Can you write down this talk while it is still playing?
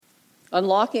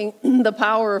unlocking the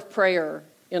power of prayer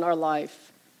in our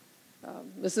life.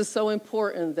 This is so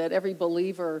important that every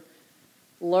believer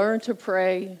learn to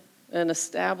pray and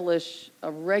establish a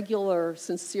regular,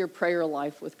 sincere prayer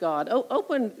life with God.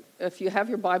 Open, if you have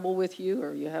your Bible with you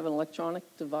or you have an electronic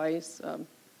device,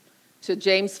 to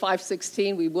James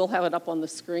 5:16. We will have it up on the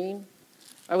screen.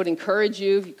 I would encourage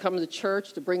you, if you come to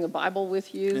church, to bring a Bible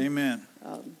with you. Amen.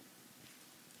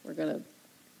 We're going to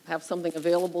have something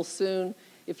available soon.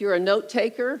 If you're a note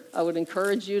taker, I would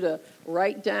encourage you to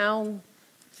write down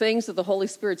things that the Holy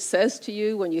Spirit says to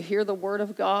you when you hear the Word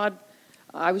of God.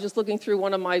 I was just looking through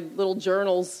one of my little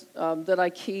journals that I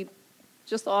keep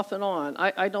just off and on.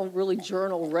 I don't really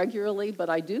journal regularly, but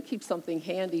I do keep something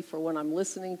handy for when I'm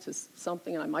listening to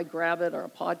something and I might grab it or a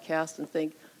podcast and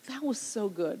think, that was so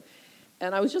good.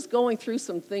 And I was just going through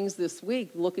some things this week,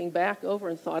 looking back over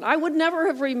and thought, I would never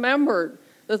have remembered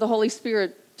that the Holy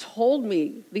Spirit told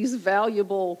me these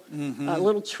valuable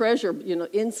little treasure,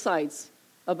 insights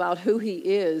about who he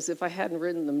is if I hadn't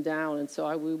written them down. And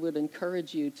so we would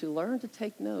encourage you to learn to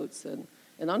take notes and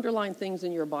underline things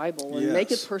in your Bible and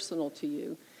make it personal to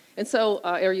you. And so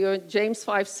are you in James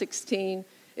 5:16?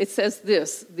 It says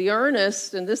this, the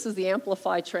earnest, and this is the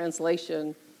Amplified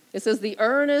translation, it says, the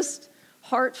earnest,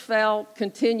 heartfelt,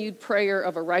 continued prayer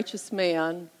of a righteous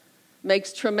man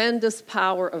makes tremendous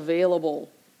power available,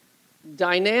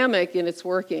 dynamic in its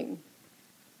working.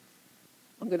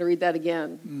 I'm going to read that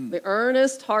again. The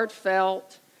earnest,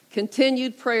 heartfelt,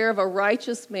 continued prayer of a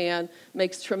righteous man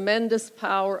makes tremendous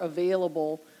power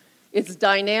available. It's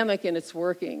dynamic in its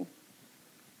working.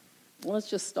 Let's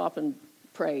just stop and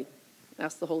pray.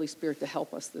 Ask the Holy Spirit to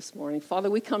help us this morning. Father,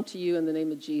 we come to you in the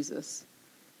name of Jesus,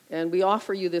 and we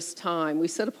offer you this time. We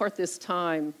set apart this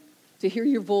time to hear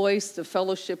your voice, to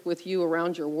fellowship with you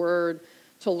around your word,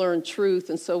 to learn truth.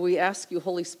 And so we ask you,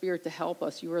 Holy Spirit, to help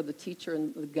us. You are the teacher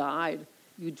and the guide.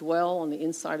 You dwell on the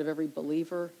inside of every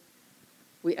believer.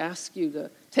 We ask you to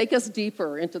take us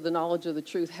deeper into the knowledge of the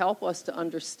truth. Help us to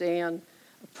understand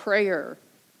prayer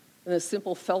and a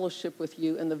simple fellowship with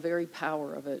you and the very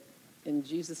power of it. In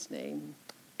Jesus' name,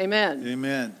 amen.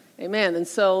 Amen. Amen. And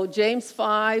so James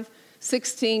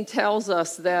 5:16 tells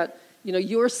us that,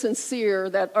 you're sincere.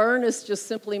 That earnest just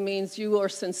simply means you are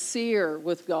sincere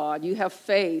with God. You have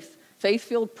faith.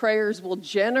 Faith-filled prayers will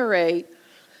generate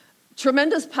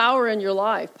tremendous power in your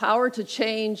life, power to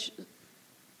change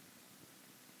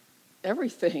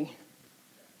everything.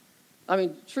 I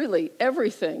mean, truly,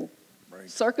 everything. Right.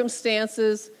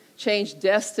 Circumstances, change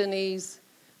destinies.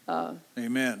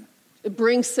 Amen. It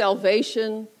brings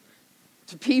salvation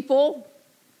to people,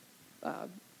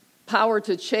 power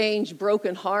to change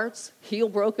broken hearts, heal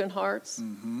broken hearts,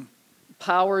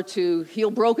 power to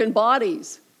heal broken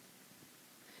bodies.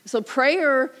 So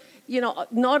prayer,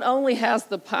 not only has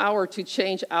the power to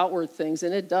change outward things,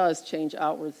 and it does change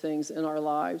outward things in our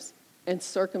lives and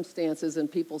circumstances in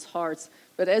people's hearts,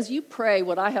 but as you pray,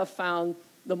 what I have found,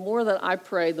 the more that I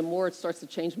pray, the more it starts to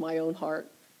change my own heart.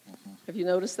 Have you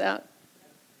noticed that?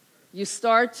 You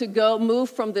start to move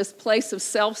from this place of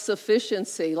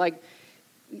self-sufficiency. Like,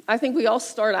 I think we all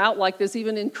start out like this,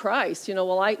 even in Christ.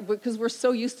 Because we're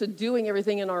so used to doing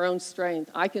everything in our own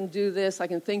strength. I can do this. I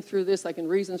can think through this. I can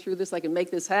reason through this. I can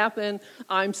make this happen.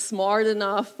 I'm smart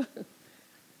enough.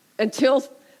 Until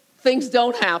things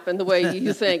don't happen the way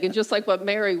you think. And just like what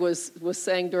Mary was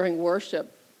saying during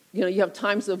worship, you have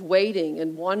times of waiting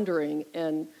and wondering,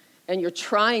 and you're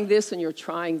trying this and you're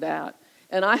trying that.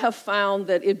 And I have found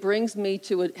that it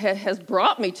has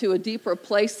brought me to a deeper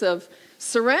place of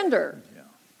surrender.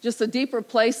 Just a deeper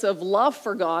place of love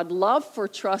for God, love for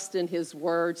trust in his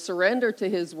word, surrender to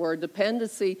his word,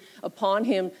 dependency upon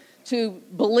him, to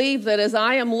believe that as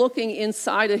I am looking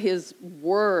inside of his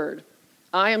word,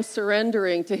 I am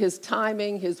surrendering to his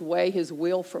timing, his way, his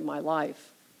will for my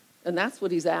life. And that's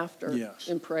what he's after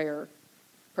in prayer.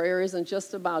 Prayer isn't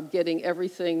just about getting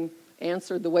everything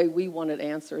answered the way we want it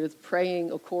answered. It's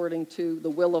praying according to the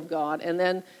will of God. And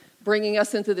then bringing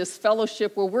us into this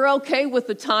fellowship where we're okay with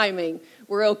the timing.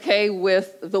 We're okay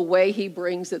with the way he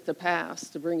brings it to pass,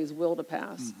 to bring his will to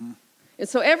pass. And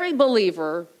so every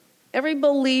believer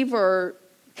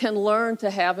can learn to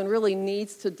have and really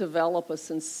needs to develop a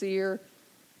sincere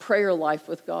prayer life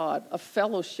with God, a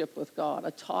fellowship with God,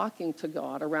 a talking to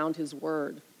God around his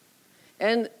word.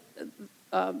 And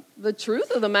the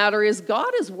truth of the matter is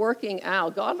God is working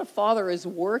out. God the Father is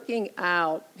working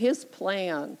out his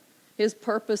plan, his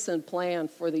purpose and plan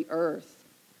for the earth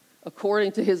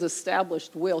according to his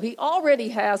established will. He already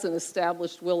has an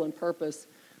established will and purpose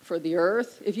for the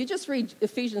earth. If you just read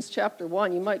Ephesians chapter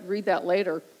 1, you might read that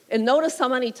later, and notice how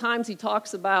many times he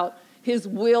talks about his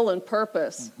will and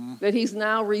purpose, that he's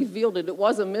now revealed it. It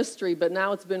was a mystery, but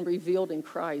now it's been revealed in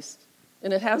Christ.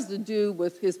 And it has to do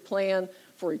with his plan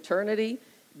for eternity,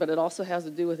 but it also has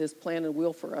to do with his plan and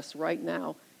will for us right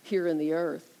now here in the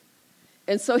earth.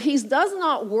 And so he does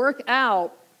not work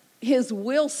out his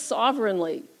will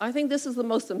sovereignly. I think this is the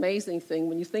most amazing thing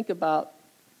when you think about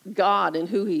God and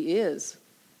who he is.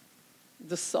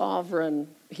 The sovereign,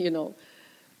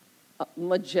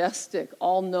 majestic,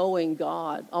 all-knowing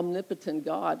God, omnipotent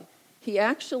God. He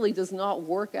actually does not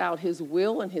work out his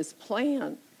will and his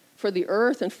plan for the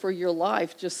earth and for your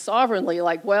life just sovereignly,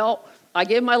 like, well, I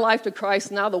gave my life to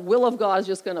Christ, now the will of God is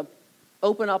just going to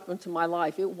open up into my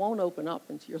life. It won't open up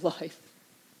into your life.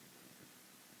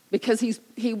 Because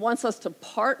he wants us to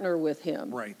partner with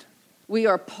him. Right. We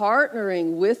are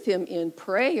partnering with him in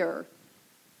prayer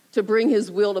to bring his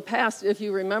will to pass. If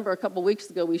you remember, a couple weeks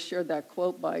ago, we shared that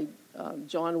quote by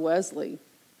John Wesley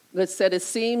that said, it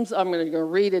seems, I'm going to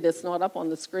read it, it's not up on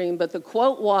the screen, but the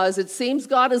quote was, it seems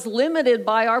God is limited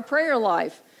by our prayer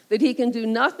life, that he can do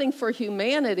nothing for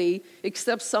humanity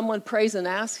except someone prays and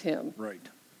asks him. Right.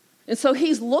 And so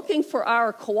he's looking for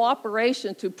our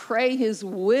cooperation to pray his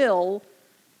will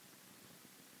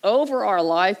over our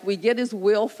life. We get his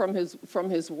will from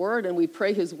his word, and we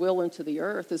pray his will into the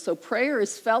earth. And so prayer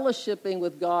is fellowshipping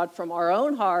with God from our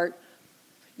own heart,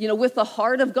 with the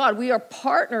heart of God. We are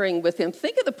partnering with him.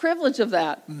 Think of the privilege of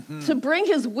that, to bring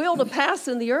his will to pass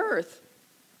in the earth.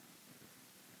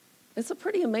 It's a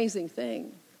pretty amazing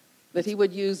thing that he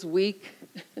would use weak,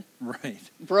 right,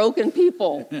 broken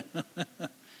people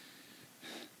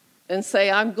and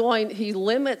say, he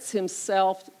limits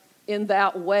himself in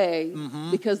that way,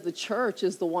 because the church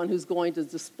is the one who's going to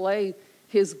display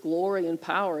his glory and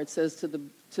power, it says,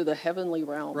 to the heavenly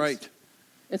realms. Right.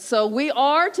 And so we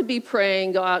are to be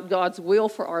praying God's will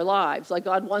for our lives. Like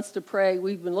God wants to pray.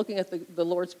 We've been looking at the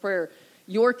Lord's Prayer.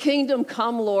 Your kingdom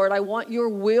come, Lord. I want your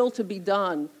will to be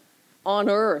done on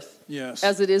earth, yes,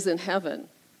 as it is in heaven.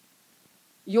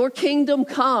 Your kingdom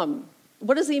come.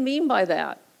 What does he mean by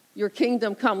that? Your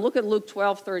kingdom come. Look at Luke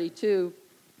 12:32.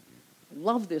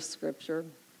 Love this scripture.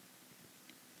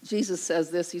 Jesus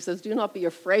says this. He says, do not be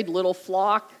afraid, little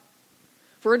flock,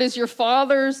 for it is your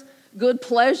Father's good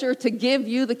pleasure to give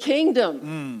you the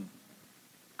kingdom.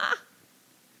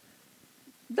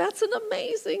 That's an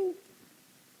amazing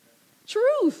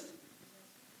truth.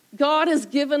 God has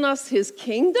given us his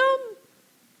kingdom.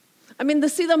 I mean,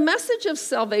 the message of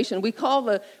salvation,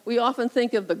 we often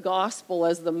think of the gospel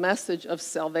as the message of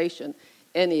salvation,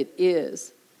 and it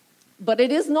is. But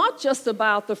it is not just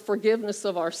about the forgiveness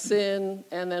of our sin,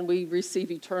 and then we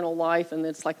receive eternal life, and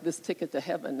it's like this ticket to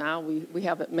heaven. Now we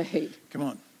have it made. Come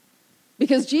on.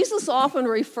 Because Jesus often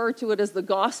referred to it as the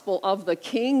gospel of the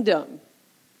kingdom.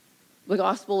 The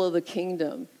gospel of the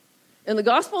kingdom. And the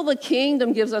gospel of the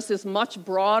kingdom gives us this much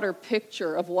broader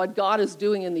picture of what God is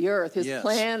doing in the earth, his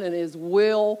plan and his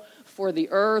will for the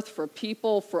earth, for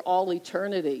people, for all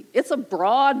eternity. It's a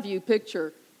broad view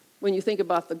picture when you think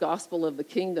about the gospel of the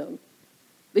kingdom.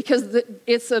 Because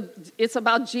it's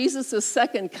about Jesus'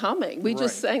 second coming. We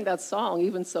just sang that song,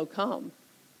 Even So Come.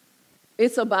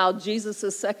 It's about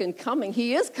Jesus' second coming.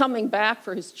 He is coming back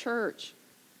for his church.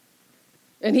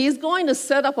 And he's going to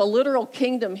set up a literal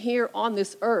kingdom here on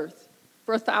this earth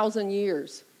for 1,000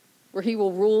 years, where he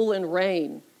will rule and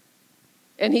reign.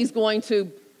 And it's going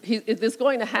to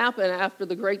happen after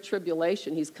the Great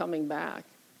Tribulation. He's coming back.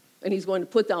 And he's going to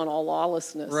put down all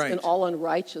lawlessness and all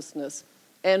unrighteousness,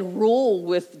 and rule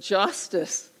with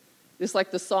justice. Just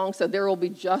like the song said, there will be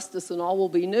justice and all will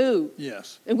be new.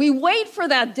 Yes. And we wait for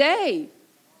that day.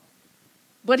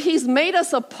 But he's made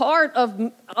us a part of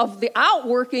the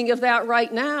outworking of that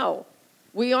right now.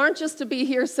 We aren't just to be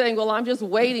here saying, well, I'm just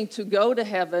waiting to go to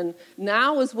heaven.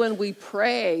 Now is when we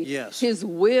pray his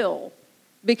will.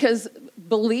 Because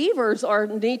believers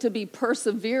need to be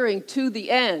persevering to the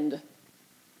end.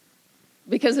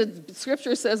 Because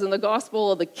Scripture says in the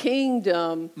gospel of the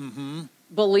kingdom,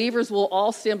 believers will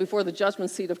all stand before the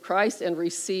judgment seat of Christ and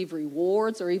receive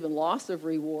rewards or even loss of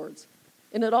rewards.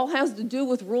 And it all has to do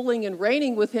with ruling and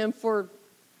reigning with him for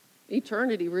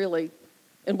eternity, really.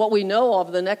 And what we know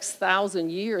of the next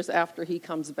 1,000 years after he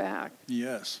comes back.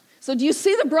 Yes. So do you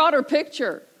see the broader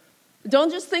picture?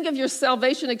 Don't just think of your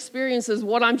salvation experience as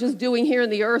what I'm just doing here in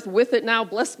the earth with it now.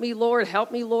 Bless me, Lord.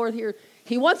 Help me, Lord, here.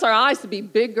 He wants our eyes to be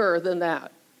bigger than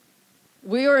that.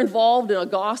 We are involved in a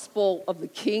gospel of the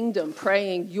kingdom,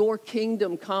 praying, your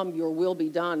kingdom come, your will be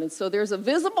done. And so there's a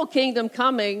visible kingdom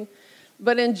coming,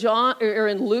 but in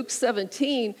Luke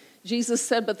 17, Jesus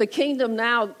said, but the kingdom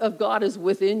now of God is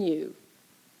within you.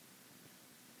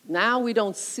 Now we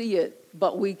don't see it,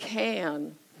 but we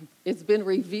can It's been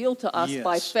revealed to us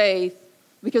by Yes. faith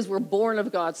because we're born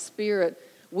of God's Spirit.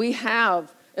 We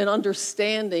have an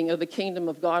understanding of the kingdom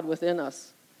of God within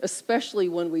us, especially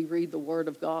when we read the Word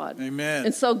of God. Amen.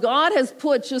 And so God has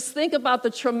put, just think about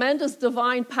the tremendous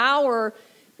divine power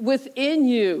within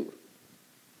you.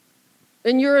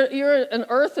 And you're an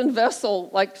earthen vessel,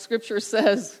 like Scripture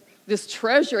says. This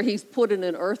treasure He's put in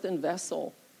an earthen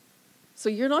vessel. So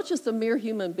you're not just a mere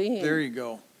human being. There you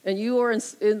go. And you are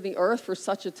in the earth for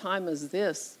such a time as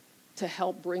this to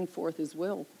help bring forth His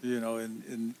will. You know,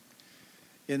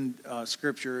 in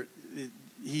Scripture,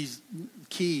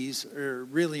 keys are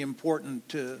really important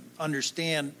to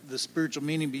understand the spiritual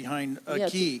meaning behind a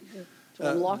key.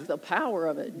 To unlock the power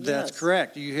of it. That's yes.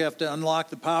 correct. You have to unlock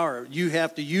the power. You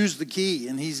have to use the key,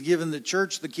 and He's given the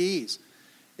church the keys.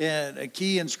 And a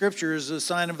key in Scripture is a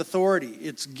sign of authority.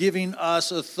 It's giving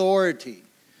us authority.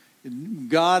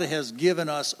 God has given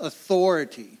us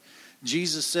authority.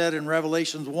 Jesus said in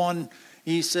Revelations 1,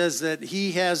 He says that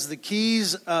He has the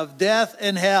keys of death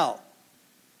and hell.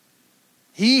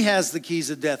 He has the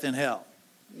keys of death and hell.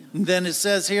 Yeah. And then it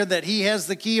says here that He has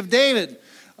the key of David.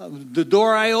 The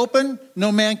door I open,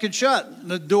 no man can shut.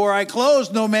 The door I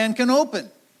close, no man can open.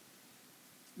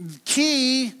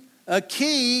 A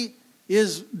key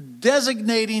is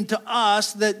designating to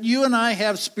us that you and I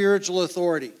have spiritual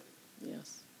authority.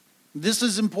 Yes. This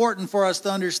is important for us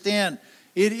to understand.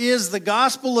 It is the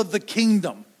gospel of the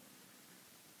kingdom.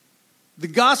 The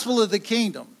gospel of the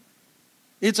kingdom.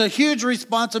 It's a huge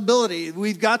responsibility.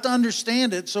 We've got to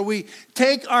understand it so we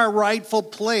take our rightful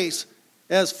place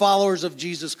as followers of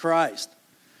Jesus Christ.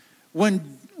 When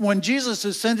Jesus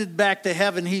ascended back to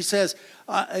heaven, He says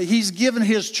He's given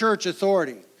His church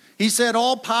authority. He said,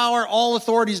 all power, all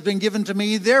authority has been given to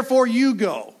me, therefore you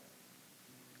go.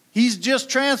 He's just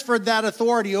transferred that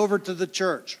authority over to the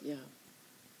church. Yeah.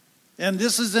 And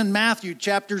this is in Matthew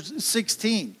chapter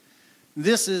 16.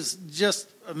 This is just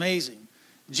amazing.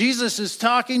 Jesus is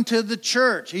talking to the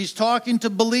church. He's talking to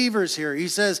believers here. He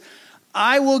says,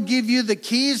 I will give you the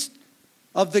keys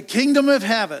of the kingdom of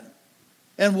heaven,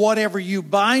 and whatever you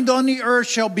bind on the earth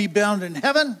shall be bound in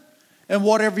heaven, and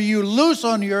whatever you loose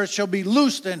on the earth shall be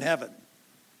loosed in heaven.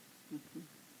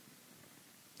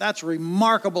 That's a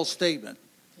remarkable statement.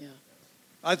 Yeah.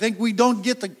 I think we don't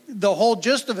get the whole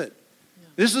gist of it. Yeah.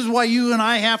 This is why you and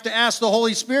I have to ask the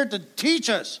Holy Spirit to teach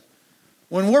us.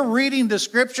 When we're reading the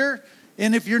Scripture,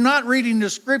 and if you're not reading the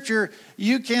Scripture,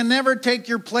 you can never take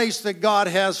your place that God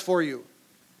has for you.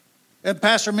 And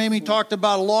Pastor Mamie talked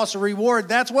about a loss of reward.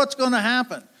 That's what's going to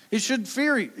happen. It should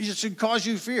cause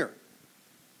you fear.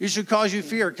 It should cause you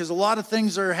fear because a lot of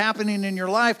things that are happening in your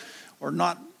life are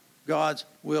not God's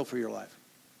will for your life.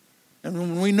 And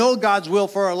when we know God's will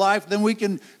for our life, then we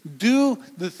can do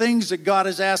the things that God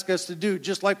has asked us to do,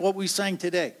 just like what we sang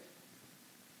today.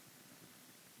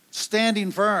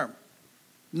 Standing firm.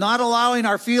 Not allowing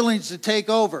our feelings to take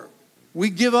over. We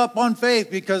give up on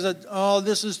faith because,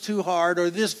 this is too hard, or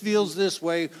this feels this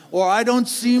way, or I don't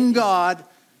see God.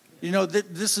 You know,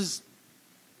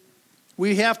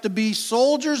 we have to be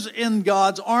soldiers in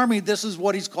God's army. This is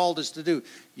what He's called us to do.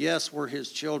 Yes, we're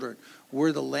His children.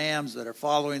 We're the lambs that are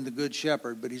following the Good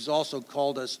Shepherd, but He's also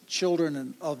called us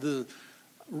children of the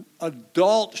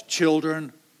adult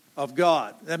children of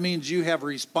God. That means you have a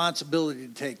responsibility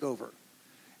to take over.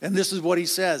 And this is what He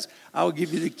says. I will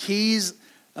give you the keys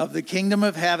of the kingdom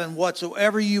of heaven.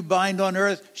 Whatsoever you bind on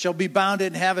earth shall be bound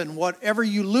in heaven. Whatever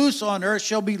you loose on earth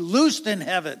shall be loosed in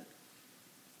heaven.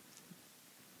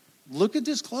 Look at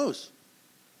this close.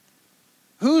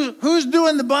 Who's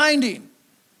doing the binding?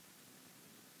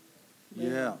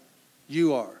 Yeah,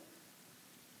 you are.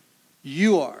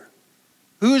 You are.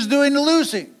 Who's doing the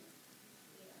loosing?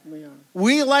 We are.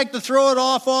 We like to throw it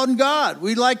off on God.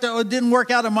 We like to, it didn't work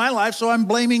out in my life, so I'm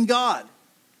blaming God.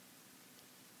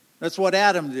 That's what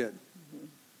Adam did.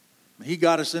 He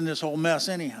got us in this whole mess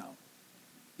anyhow.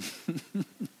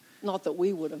 Not that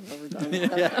we would have ever done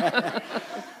that.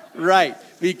 Right,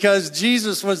 because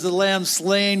Jesus was the lamb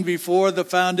slain before the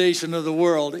foundation of the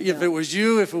world. If it was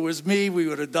you, if it was me, we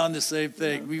would have done the same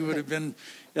thing. We would have been...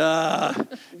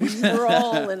 We're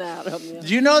all in Adam. Yeah.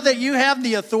 Do you know that you have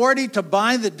the authority to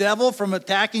bind the devil from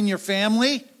attacking your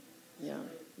family? Yeah.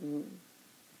 Mm.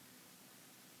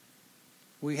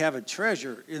 We have a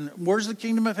treasure. Where's the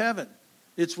kingdom of heaven?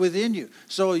 It's within you.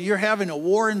 So you're having a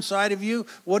war inside of you.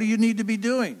 What do you need to be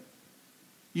doing?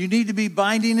 You need to be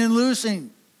binding and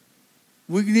loosing.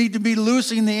 We need to be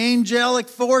loosing the angelic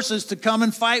forces to come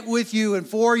and fight with you and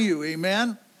for you.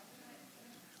 Amen?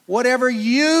 Whatever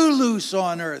you loose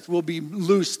on earth will be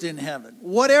loosed in heaven.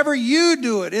 Whatever you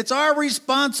do it, it's our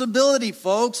responsibility,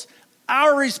 folks.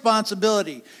 our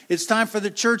responsibility. It's time for the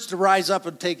church to rise up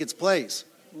and take its place.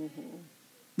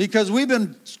 Because we've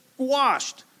been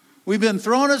squashed. We've been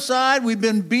thrown aside. We've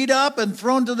been beat up and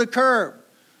thrown to the curb.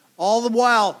 All the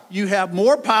while, you have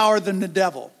more power than the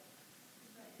devil.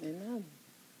 Amen.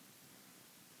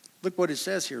 Look what it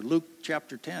says here, Luke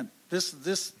chapter 10.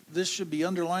 This should be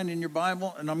underlined in your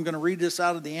Bible, and I'm going to read this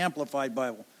out of the Amplified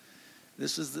Bible.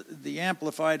 This is the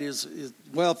Amplified is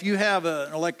well, if you have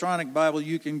an electronic Bible,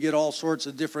 you can get all sorts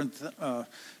of different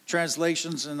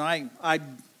translations, and I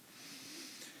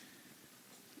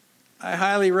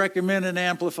highly recommend an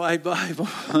Amplified Bible.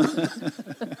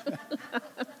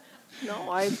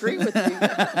 No, I agree with you.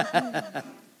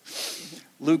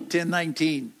 Luke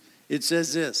 10:19. It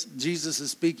says this. Jesus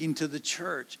is speaking to the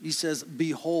church. He says,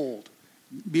 behold.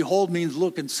 Behold means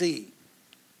look and see.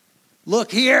 Look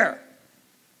here.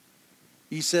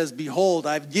 He says, behold,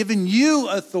 I've given you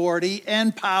authority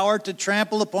and power to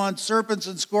trample upon serpents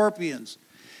and scorpions,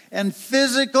 and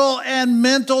physical and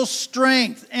mental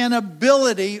strength and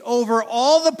ability over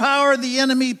all the power the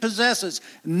enemy possesses.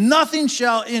 Nothing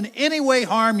shall in any way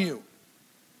harm you.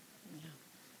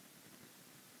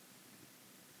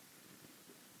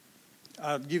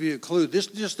 I'll give you a clue. This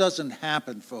just doesn't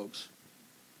happen, folks.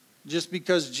 Just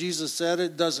because Jesus said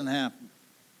it, doesn't happen.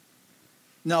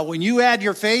 Now, when you add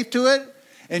your faith to it,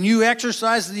 and you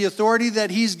exercise the authority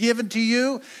that he's given to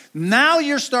you, now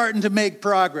you're starting to make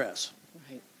progress.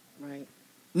 Right.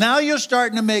 Now you're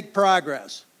starting to make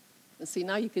progress. And see,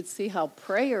 now you could see how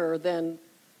prayer then,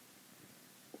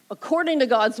 according to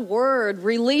God's word,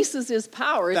 releases his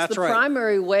power. It's That's the right.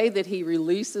 primary way that he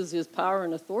releases his power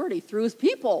and authority, through his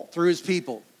people. Through his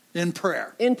people, in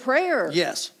prayer. In prayer.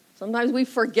 Yes. Sometimes we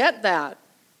forget that.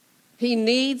 He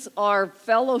needs our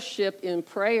fellowship in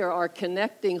prayer, our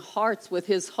connecting hearts with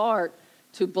his heart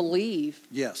to believe.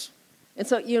 Yes. And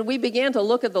so, we began to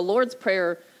look at the Lord's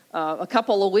Prayer a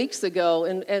couple of weeks ago,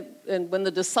 and when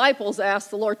the disciples asked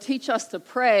the Lord, teach us to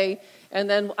pray, and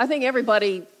then I think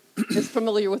everybody is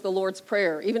familiar with the Lord's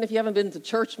Prayer. Even if you haven't been to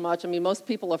church much, most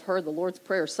people have heard the Lord's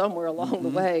Prayer somewhere along the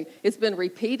way. It's been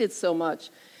repeated so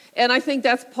much. And I think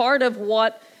that's part of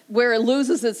where it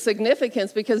loses its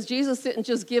significance, because Jesus didn't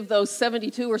just give those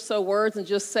 72 or so words and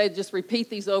just say, just repeat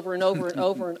these over and over and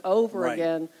over and over Right.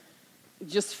 again,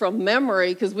 just from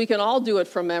memory, because we can all do it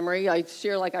from memory. I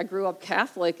share, I grew up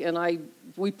Catholic, and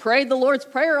we prayed the Lord's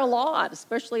Prayer a lot,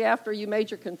 especially after you made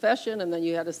your confession, and then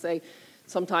you had to say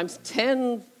sometimes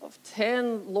 10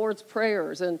 Lord's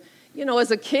Prayers. And,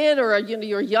 as a kid or,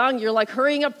 you're young, you're like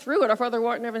hurrying up through it. Our Father who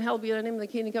art in heaven, hallowed be thy name, thy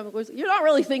kingdom come. You're not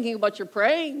really thinking about your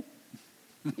praying.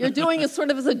 You're doing it sort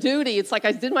of as a duty. It's like,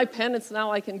 I did my penance,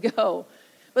 now I can go.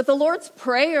 But the Lord's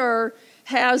Prayer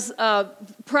has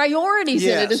priorities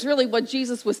in it, is really what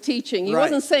Jesus was teaching. He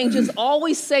wasn't saying just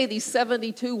always say these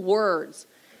 72 words.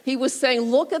 He was saying,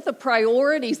 look at the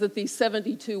priorities that these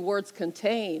 72 words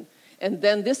contain. And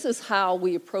then this is how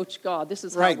we approach God. This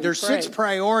is how we There's pray. 6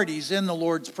 priorities in the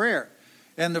Lord's Prayer.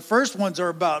 And the first ones are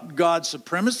about God's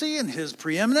supremacy and his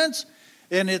preeminence.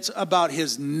 And it's about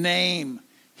his name,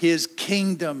 his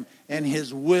kingdom, and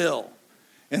his will.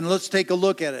 And let's take a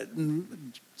look at it.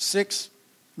 In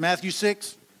Matthew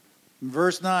 6,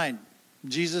 verse 9,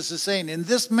 Jesus is saying, in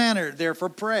this manner, therefore,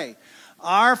 pray.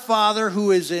 Our Father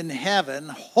who is in heaven,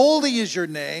 holy is your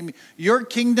name. Your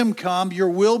kingdom come, your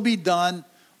will be done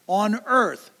on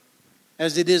earth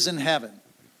as it is in heaven.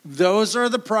 Those are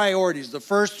the priorities, the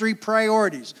first 3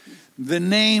 priorities. The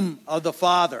name of the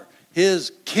Father,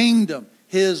 his kingdom,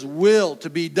 his will to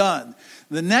be done.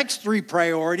 The next 3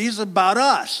 priorities about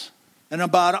us and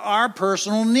about our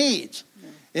personal needs.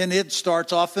 And it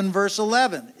starts off in verse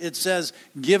 11. It says,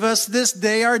 give us this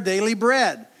day our daily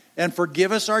bread, and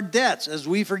forgive us our debts as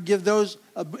we forgive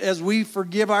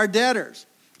our debtors.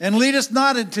 And lead us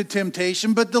not into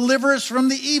temptation, but deliver us from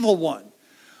the evil one.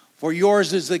 For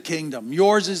yours is the kingdom,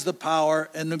 yours is the power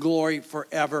and the glory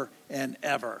forever and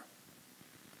ever.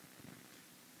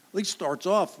 At least starts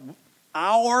off,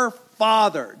 our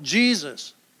Father,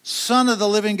 Jesus, Son of the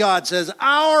living God, says,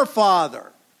 our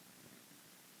Father.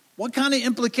 What kind of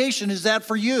implication is that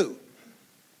for you?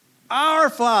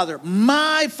 Our Father,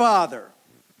 my Father,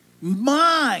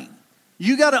 mine.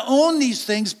 You got to own these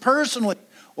things personally,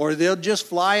 or they'll just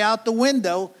fly out the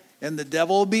window, and the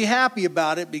devil will be happy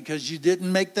about it because you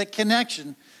didn't make that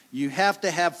connection. You have to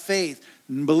have faith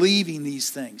in believing these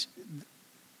things.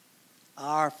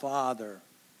 Our Father,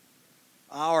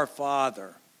 our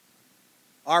Father,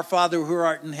 our Father who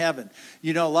art in heaven.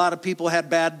 A lot of people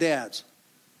had bad dads.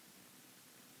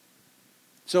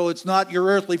 So it's not your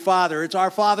earthly father, it's our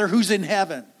Father who's in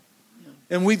heaven.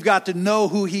 And we've got to know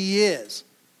who he is.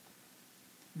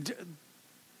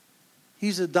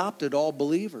 He's adopted all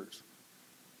believers.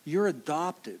 You're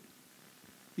adopted.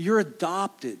 You're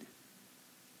adopted.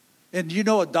 And you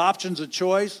know adoption's a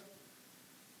choice?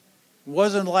 It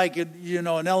wasn't like, in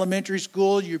elementary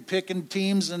school, you're picking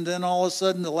teams and then all of a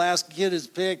sudden the last kid is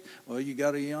picked. Well, you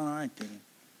got a all right team.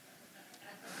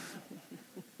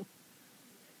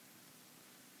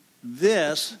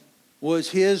 This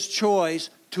was his choice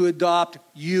to adopt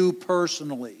you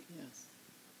personally. Yes.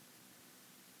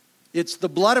 It's the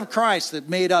blood of Christ that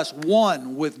made us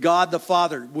one with God the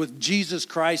Father, with Jesus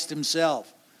Christ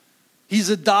himself. He's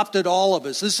adopted all of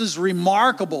us. This is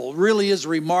remarkable, really is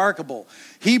remarkable.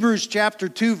 Hebrews chapter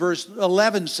 2 verse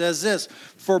 11 says this,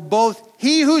 for both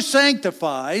he who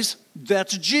sanctifies,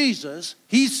 that's Jesus,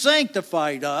 he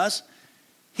sanctified us.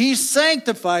 He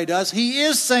sanctified us, he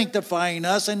is sanctifying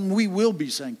us, and we will be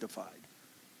sanctified.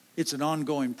 It's an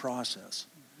ongoing process.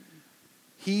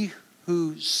 He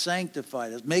who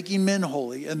sanctified us, making men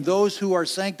holy, and those who are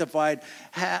sanctified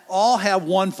all have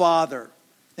one Father.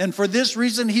 And for this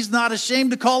reason, he's not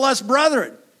ashamed to call us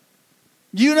brethren.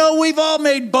 You know, we've all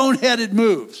made boneheaded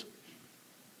moves.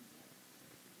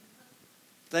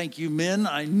 Thank you, men.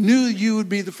 I knew you would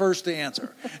be the first to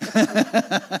answer.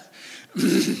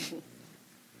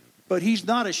 But he's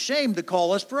not ashamed to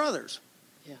call us brothers.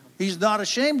 Yeah. He's not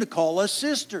ashamed to call us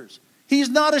sisters. He's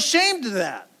not ashamed of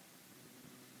that.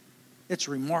 It's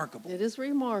remarkable. It is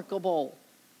remarkable.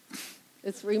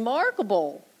 It's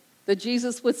remarkable that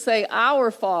Jesus would say,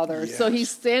 our Father. Yes. So he's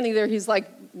standing there, he's like,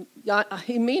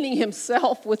 meaning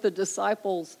himself with the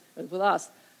disciples, with us.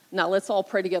 Now let's all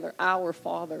pray together, our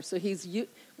Father. So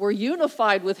we're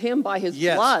unified with him by his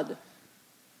blood.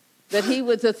 That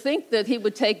to think that he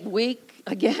would take weak,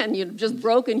 again, just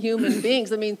broken human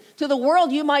beings. I mean, to the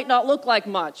world, you might not look like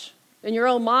much. In your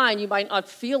own mind, you might not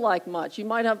feel like much. You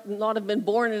might not have been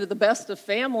born into the best of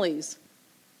families.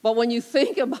 But when you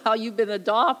think about how you've been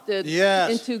adopted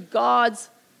into God's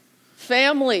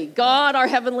family, God, our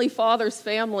Heavenly Father's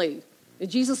family, and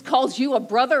Jesus calls you a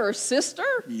brother or sister?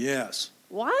 Yes.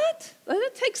 What?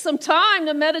 That takes some time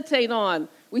to meditate on.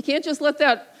 We can't just let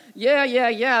that,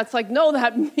 It's like, no,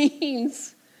 that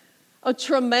means a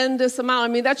tremendous amount.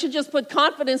 I mean, that should just put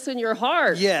confidence in your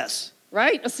heart. Yes.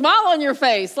 Right? A smile on your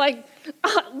face. Like,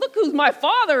 look who my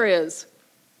Father is.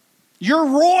 You're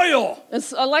royal.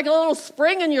 It's like a little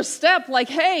spring in your step. Like,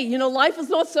 hey, life is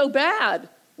not so bad.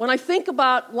 When I think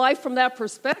about life from that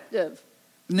perspective.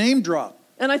 Name drop.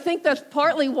 And I think that's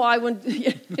partly why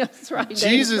that's right.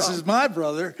 Jesus is my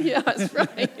brother. Yeah, that's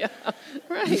right. Yeah,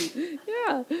 right.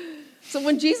 Yeah. So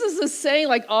when Jesus is saying,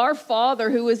 like, our Father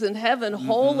who is in heaven,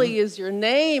 holy is your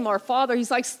name, our Father,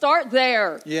 he's like, start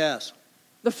there. Yes.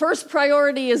 The first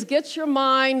priority is get your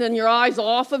mind and your eyes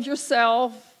off of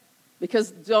yourself.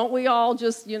 Because don't we all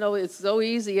just, it's so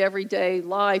easy everyday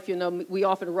life. We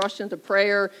often rush into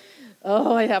prayer.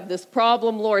 Oh, I have this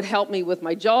problem. Lord, help me with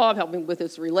my job. Help me with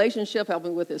this relationship. Help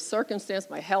me with this circumstance,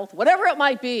 my health, whatever it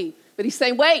might be. But he's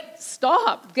saying, wait,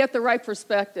 stop. Get the right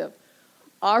perspective.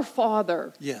 Our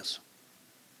Father. Yes.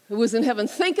 Who is in heaven.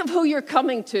 Think of who you're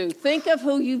coming to. Think of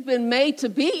who you've been made to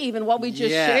be, even what we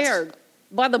just shared.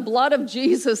 By the blood of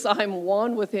Jesus, I'm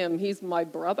one with him. He's my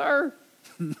brother.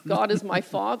 God is my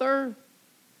Father.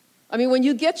 I mean, when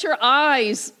you get your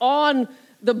eyes on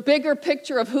the bigger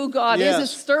picture of who God is, it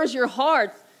stirs your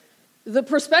heart. The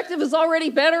perspective is already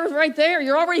better right there.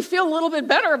 You're already feeling a little bit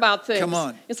better about things. Come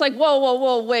on. It's like,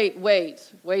 whoa, wait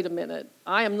a minute.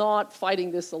 I am not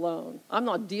fighting this alone. I'm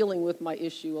not dealing with my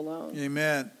issue alone.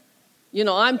 Amen.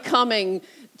 I'm coming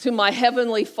to my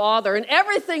Heavenly Father, and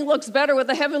everything looks better with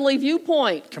a heavenly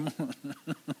viewpoint. Come on.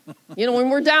 When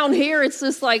we're down here, it's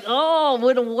just like, where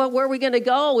are we going to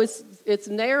go? It's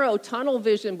narrow, tunnel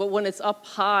vision, but when it's up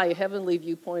high, heavenly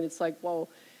viewpoint, it's like, whoa,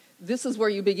 this is where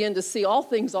you begin to see all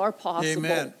things are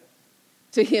possible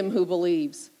to him who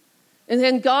believes. And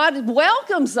then God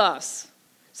welcomes us.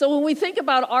 So when we think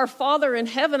about our Father in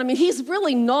heaven, I mean, he's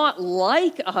really not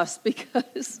like us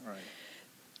because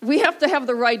we have to have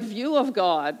the right view of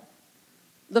God.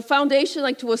 The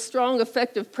foundation, to a strong,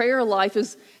 effective prayer life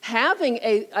is having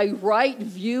a right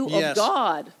view of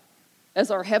God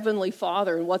as our Heavenly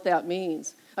Father and what that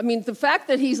means. I mean, the fact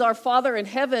that he's our Father in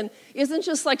heaven isn't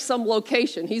just like some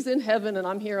location. He's in heaven and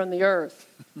I'm here on the earth.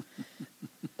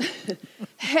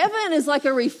 Heaven is like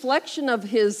a reflection of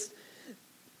his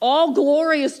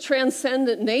all-glorious,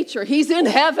 transcendent nature. He's in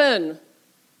heaven.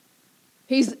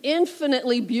 He's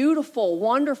infinitely beautiful,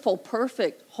 wonderful,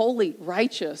 perfect, holy,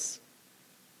 righteous.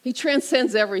 He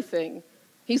transcends everything.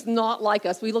 He's not like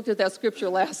us. We looked at that scripture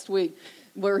last week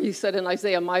where he said in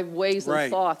Isaiah, my ways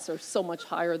and thoughts are so much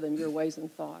higher than your ways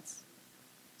and thoughts.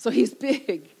 So he's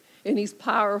big. and he's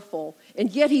powerful,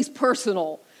 and yet he's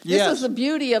personal. Yes. This is the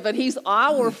beauty of it. He's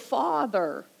our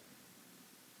Father.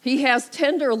 He has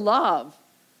tender love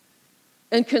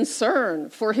and concern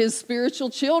for his spiritual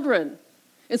children.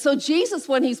 And so Jesus,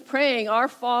 when he's praying, our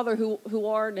Father who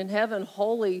art in heaven,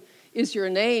 holy is your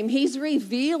name, he's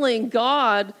revealing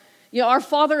God. You know, our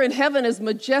Father in heaven is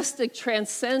majestic,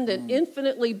 transcendent,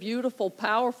 infinitely beautiful,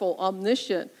 powerful,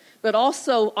 omniscient, but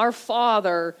also our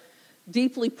Father,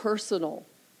 deeply personal,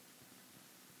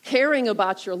 caring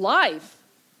about your life,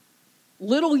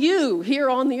 little you here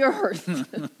on the earth.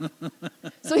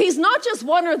 So he's not just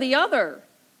one or the other.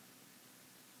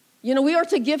 You know, we are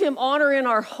to give him honor in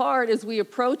our heart as we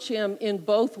approach him in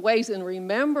both ways and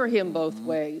remember him both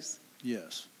ways.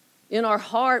 Yes. In our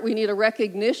heart, we need a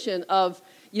recognition of,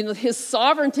 you know, his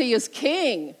sovereignty as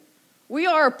king. We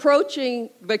are approaching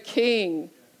the king,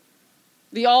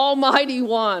 the almighty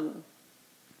one,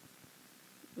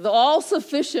 the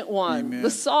all-sufficient one, Amen. the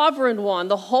sovereign one,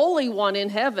 the holy one in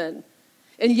heaven.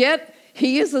 And yet,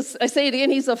 he is, I say it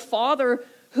again, he's a father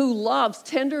who loves,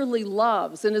 tenderly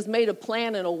loves, and has made a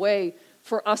plan and a way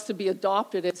for us to be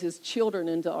adopted as his children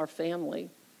into our family.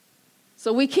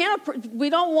 So we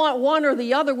don't want one or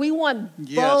the other. We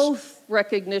want both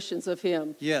recognitions of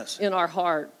him in our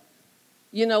heart.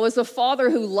 You know, as a father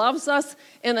who loves us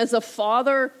and as a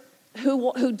father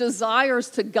who desires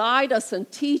to guide us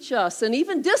and teach us and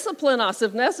even discipline us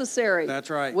if necessary. That's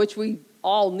right. Which we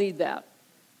all need that.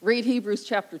 Read Hebrews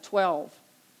chapter 12,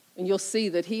 and you'll see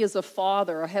that he is a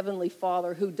father, a heavenly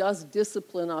father, who does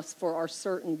discipline us for our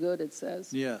certain good, it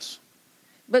says. Yes.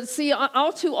 But see,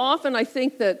 all too often I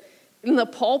think that in the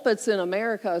pulpits in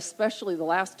America, especially the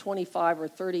last 25 or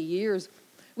 30 years,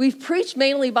 we've preached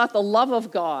mainly about the love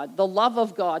of God, the love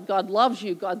of God. God loves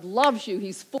you,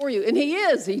 he's for you. And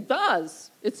he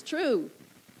does. It's true.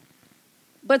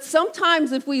 But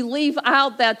sometimes if we leave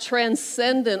out that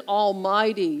transcendent,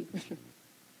 almighty,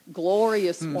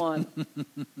 glorious one,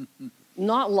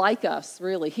 not like us,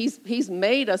 really. He's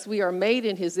made us. We are made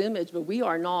in his image, but we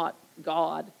are not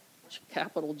God,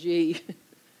 capital G.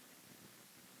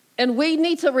 And we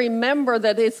need to remember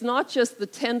that it's not just the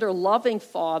tender, loving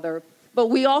Father, but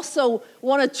we also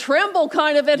want to tremble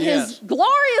kind of at his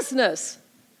gloriousness.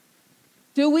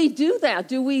 Do we do that?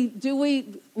 Do we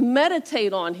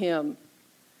meditate on him?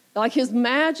 Like his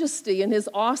majesty and his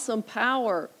awesome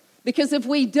power? Because if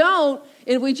we don't,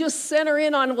 and we just center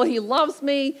in on, well, he loves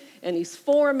me, and he's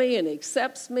for me, and he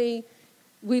accepts me,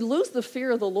 we lose the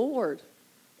fear of the Lord.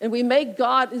 And we make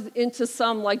God into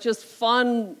some like just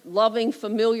fun, loving,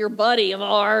 familiar buddy of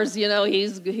ours. You know,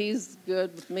 he's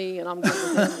good with me, and I'm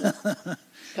good with him.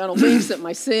 Kind of winks at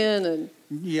my sin.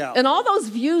 And all those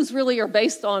views really are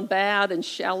based on bad and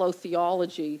shallow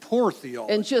theology. Poor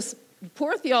theology. And just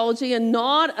poor theology and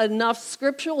not enough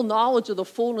scriptural knowledge of the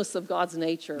fullness of God's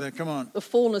nature. Come on. The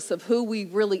fullness of who we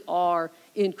really are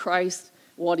in Christ,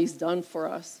 what he's done for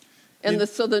us. And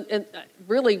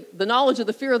really, the knowledge of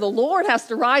the fear of the Lord has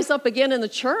to rise up again in the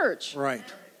church. Right.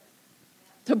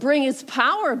 To bring his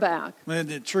power back. And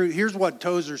here's what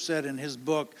Tozer said in his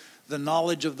book, The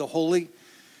Knowledge of the Holy.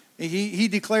 He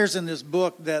declares in this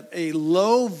book that a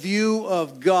low view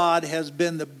of God has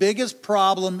been the biggest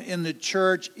problem in the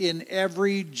church in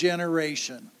every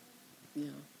generation. Yeah.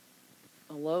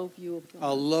 A low view of God.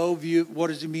 A low view. What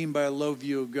does he mean by a low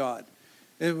view of God?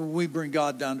 We bring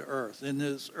God down to earth, in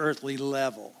this earthly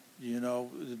level, you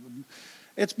know.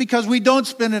 It's because we don't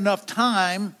spend enough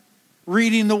time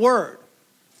reading the Word.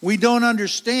 We don't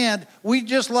understand. We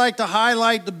just like to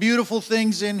highlight the beautiful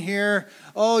things in here.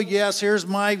 Oh, yes, here's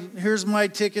my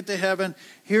ticket to heaven.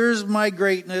 Here's my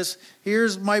greatness.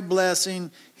 Here's my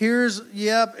blessing.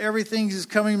 Everything is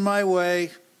coming my way.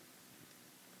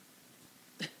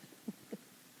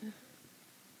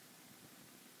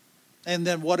 And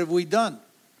then what have we done?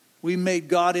 We made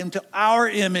God into our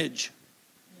image,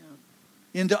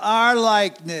 into our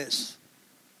likeness.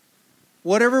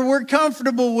 Whatever we're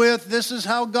comfortable with, this is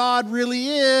how God really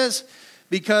is,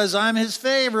 because I'm his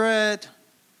favorite.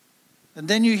 And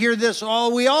then you hear this,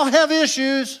 we all have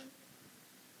issues.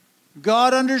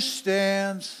 God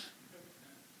understands.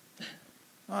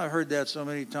 I've heard that so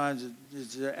many times,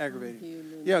 it's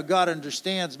aggravating. Yeah, God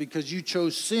understands because you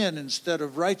chose sin instead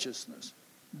of righteousness.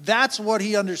 That's what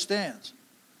he understands.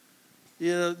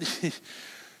 You know,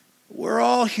 we're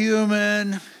all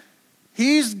human.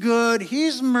 He's good.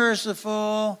 He's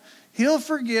merciful. He'll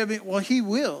forgive me. Well, he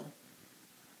will.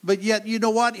 But yet, you know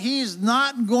what? He's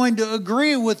not going to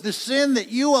agree with the sin that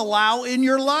you allow in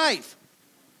your life.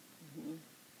 Mm-hmm.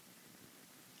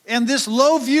 And this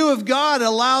low view of God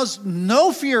allows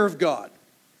no fear of God.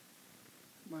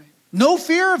 Right. No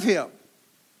fear of him.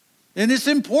 And it's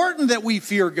important that we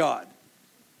fear God.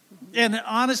 And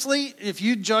honestly, if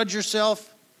you judge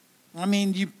yourself, I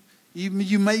mean, you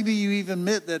maybe you even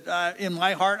admit that in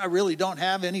my heart, I really don't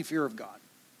have any fear of God.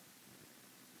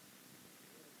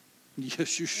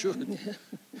 Yes, you should.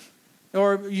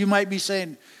 Or you might be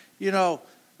saying,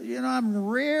 I'm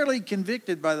rarely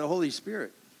convicted by the Holy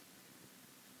Spirit.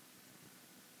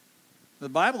 The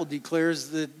Bible declares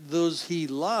that those he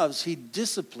loves, he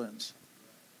disciplines.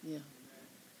 Yeah.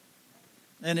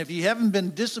 And if you haven't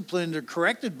been disciplined or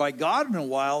corrected by God in a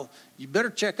while, you better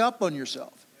check up on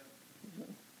yourself.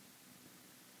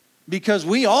 Because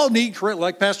we all need,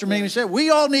 like Pastor Mamie said, we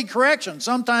all need correction.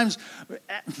 Sometimes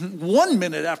 1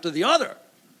 minute after the other.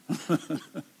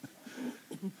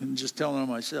 I'm just telling on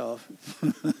myself.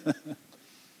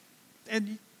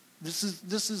 And this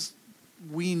is,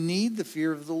 we need the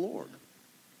fear of the Lord.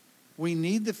 We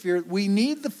need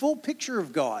the full picture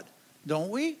of God, don't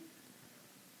we?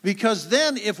 Because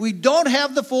then if we don't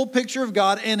have the full picture of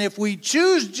God, and if we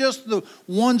choose just the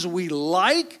ones we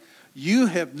like, you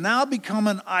have now become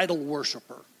an idol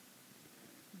worshiper.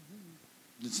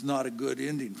 It's not a good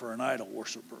ending for an idol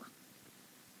worshiper.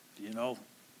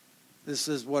 This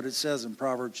is what it says in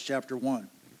Proverbs chapter 1.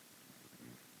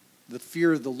 The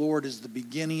fear of the Lord is the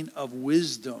beginning of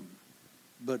wisdom,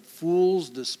 but fools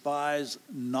despise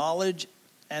knowledge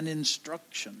and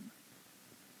instruction.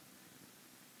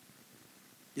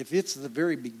 If it's the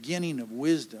very beginning of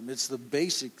wisdom, it's the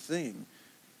basic thing,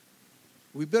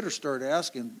 we better start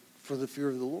asking for the fear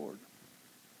of the Lord.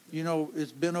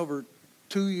 It's been over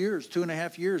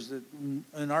 2.5 years that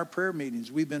in our prayer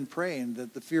meetings we've been praying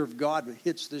that the fear of God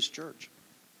hits this church.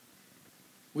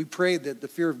 We pray that the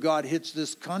fear of God hits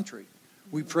this country.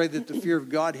 We pray that the fear of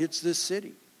God hits this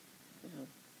city.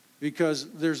 Because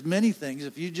there's many things.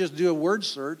 If you just do a word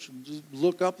search, just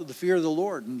look up the fear of the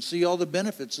Lord and see all the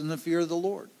benefits in the fear of the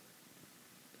Lord.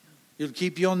 It'll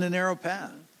keep you on the narrow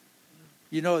path.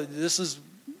 This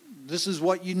is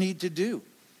what you need to do.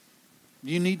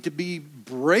 You need to be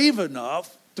brave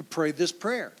enough to pray this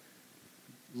prayer.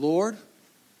 Lord,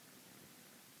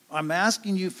 I'm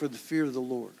asking you for the fear of the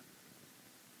Lord.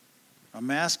 I'm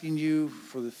asking you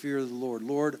for the fear of the Lord.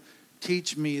 Lord,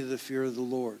 teach me the fear of the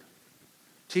Lord.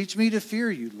 Teach me to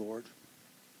fear you, Lord.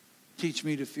 Teach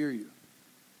me to fear you.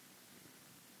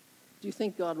 Do you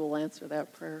think God will answer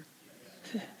that prayer?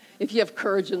 If you have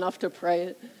courage enough to pray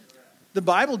it. The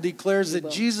Bible declares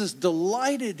that Jesus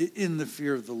delighted in the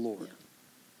fear of the Lord.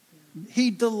 Yeah.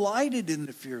 He delighted in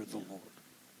the fear of the Lord.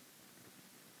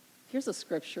 Here's a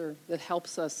scripture that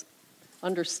helps us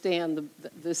understand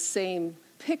this same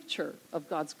picture of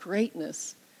God's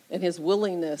greatness and his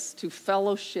willingness to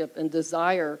fellowship and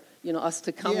desire, us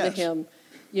to come to him.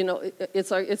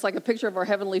 It's like a picture of our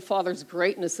Heavenly Father's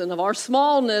greatness and of our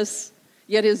smallness,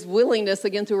 yet his willingness,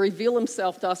 again, to reveal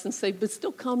himself to us and say, but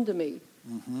still come to me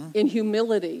in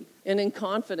humility and in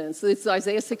confidence. It's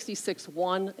Isaiah 66,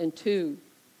 1 and 2.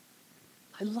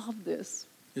 I love this.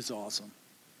 It's awesome.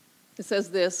 It says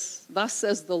this, thus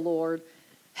says the Lord,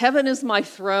 heaven is my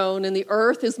throne and the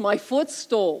earth is my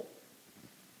footstool.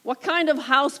 What kind of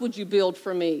house would you build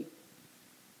for me?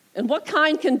 And what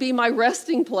kind can be my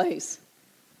resting place?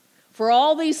 For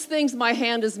all these things my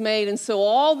hand has made, and so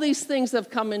all these things have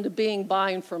come into being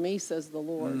by and for me, says the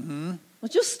Lord. Mm-hmm. Well,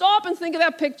 just stop and think of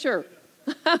that picture.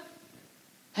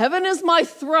 Heaven is my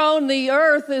throne, the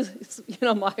earth is,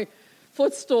 my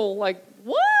footstool. Like,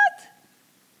 what?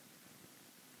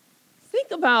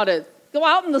 Think about it. Go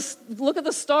out and look at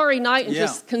the starry night and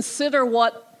just consider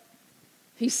what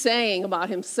he's saying about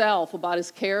himself, about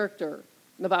his character,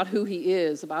 and about who he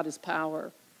is, about his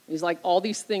power. He's like, all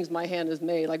these things my hand has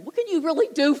made. Like, what can you really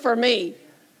do for me?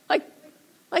 Like,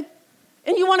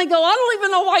 and you want to go, I don't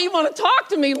even know why you want to talk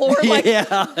to me, Lord. Like,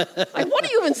 what do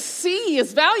you even see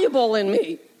is valuable in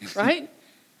me, right?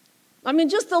 I mean,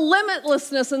 just the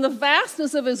limitlessness and the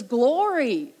vastness of his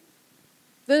glory.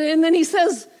 And then he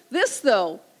says this,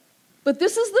 though, but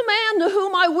this is the man to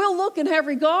whom I will look and have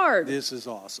regard. This is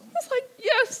awesome. It's like,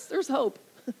 yes, there's hope.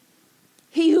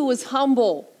 He who is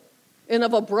humble and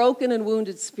of a broken and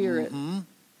wounded spirit, and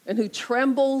who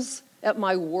trembles at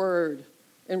my word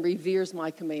and reveres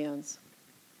my commands.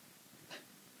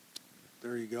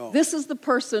 There you go. This is the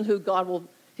person who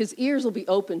his ears will be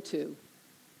open to.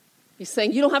 He's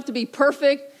saying, you don't have to be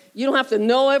perfect. You don't have to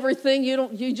know everything.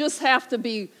 You just have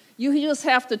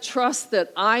to trust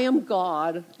that I am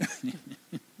God.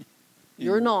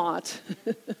 You're not.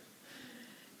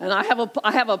 And I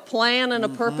have a plan and a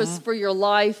purpose for your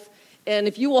life. And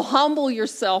if you will humble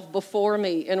yourself before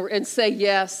me and say,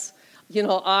 yes,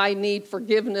 I need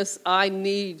forgiveness. I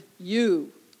need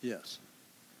you. Yes.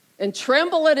 and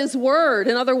tremble at his word.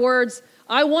 In other words,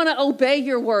 I want to obey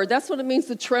your word. That's what it means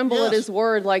to tremble at his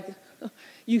word. Like,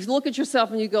 you look at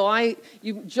yourself and you go,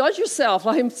 you judge yourself.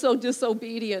 I am so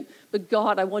disobedient. But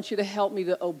God, I want you to help me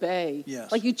to obey.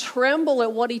 Yes. Like you tremble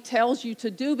at what he tells you to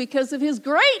do because of his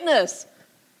greatness.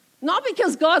 Not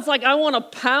because God's like, I want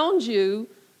to pound you.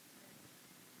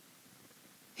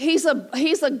 He's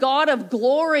a God of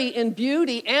glory and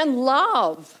beauty and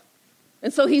love.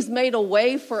 And so he's made a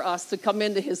way for us to come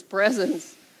into his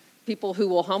presence. People who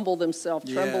will humble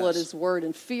themselves, tremble at his word,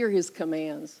 and fear his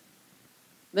commands.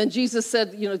 Then Jesus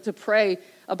said, to pray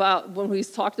about, when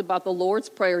he's talked about the Lord's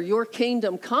Prayer, your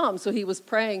kingdom come. So he was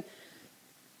praying,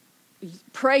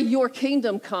 pray your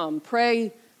kingdom come.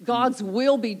 Pray God's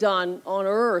will be done on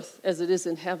earth as it is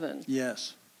in heaven.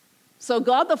 Yes. So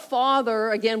God the Father,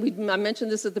 again, I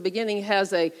mentioned this at the beginning,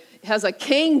 has a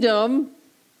kingdom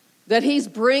that he's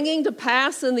bringing to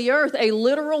pass in the earth, a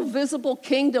literal, visible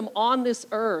kingdom on this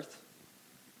earth.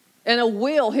 And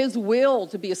his will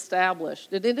to be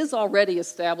established. And it is already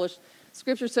established.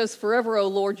 Scripture says, forever, O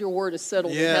Lord, your word is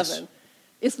settled in heaven.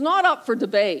 It's not up for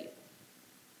debate.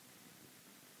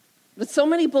 But so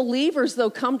many believers, though,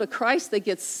 come to Christ, they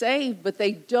get saved, but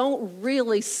they don't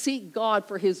really seek God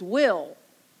for his will.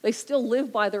 They still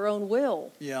live by their own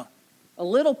will. Yeah. A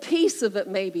little piece of it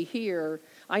maybe here.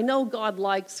 I know God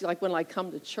likes, like when I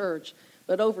come to church,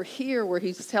 but over here where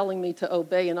he's telling me to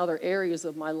obey in other areas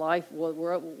of my life,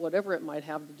 whatever it might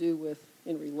have to do with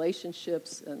in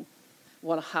relationships and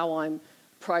how I'm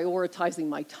prioritizing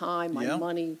my time, my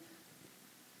money.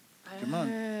 Come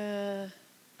on.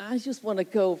 I just want to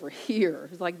go over here.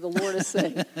 It's like the Lord is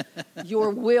saying, your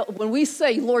will. When we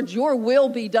say, Lord, your will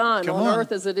be done on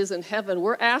earth as it is in heaven,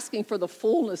 we're asking for the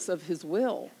fullness of his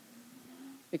will.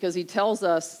 Because he tells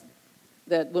us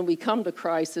that when we come to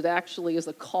Christ, it actually is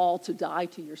a call to die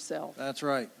to yourself. That's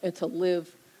right. And to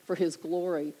live for his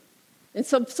glory. And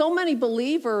so many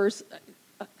believers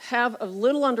have a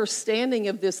little understanding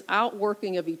of this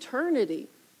outworking of eternity,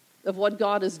 of what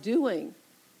God is doing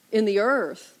in the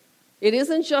earth. It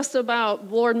isn't just about,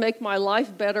 Lord, make my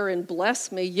life better and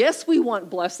bless me. Yes, we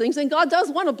want blessings, and God does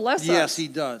want to bless us. Yes, he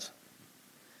does.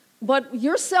 But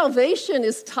your salvation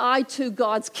is tied to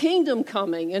God's kingdom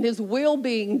coming and his will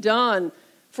being done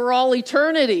for all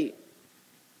eternity.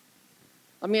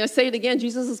 I mean, I say it again,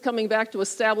 Jesus is coming back to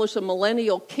establish a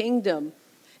millennial kingdom.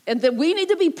 And that we need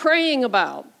to be praying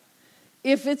about.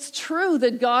 If it's true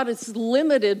that God is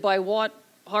limited by what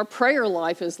our prayer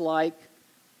life is like,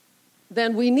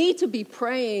 then we need to be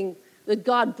praying that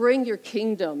God, bring your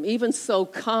kingdom. Even so,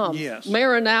 come. Yes.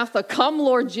 Maranatha, come,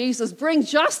 Lord Jesus. Bring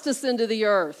justice into the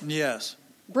earth. Yes.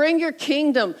 Bring your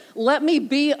kingdom. Let me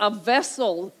be a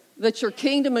vessel that your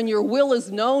kingdom and your will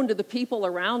is known to the people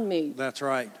around me. That's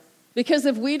right. Because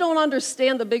if we don't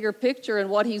understand the bigger picture and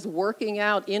what he's working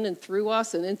out in and through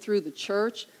us and in through the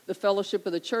church, the fellowship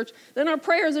of the church, then our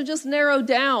prayers are just narrowed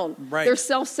down. Right. They're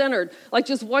self-centered. Like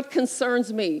just what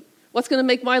concerns me? What's going to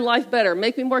make my life better?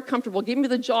 Make me more comfortable. Give me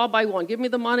the job I want. Give me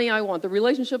the money I want. The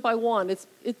relationship I want.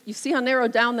 You see how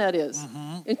narrowed down that is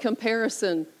in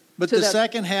comparison But to the that.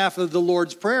 second half of the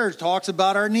Lord's Prayer talks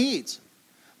about our needs.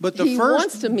 But He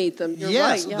wants to meet them. You're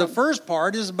yes, right, yeah. the first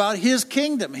part is about his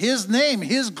kingdom, his name,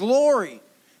 his glory,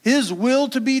 his will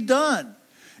to be done.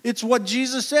 It's what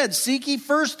Jesus said, seek ye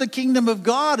first the kingdom of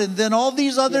God, and then all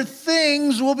these other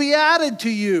things will be added to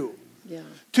you. Yeah.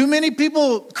 Too many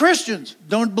people, Christians,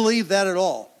 don't believe that at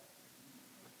all.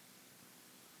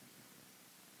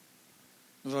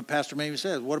 That's what Pastor maybe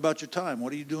says. What about your time?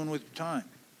 What are you doing with your time?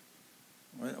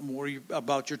 What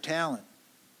about your talent?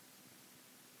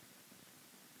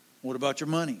 What about your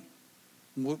money?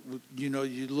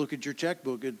 You look at your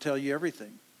checkbook, it'll tell you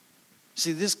everything.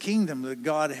 See, this kingdom that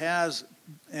God has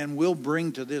and will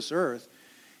bring to this earth,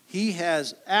 he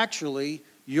has actually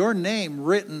your name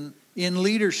written in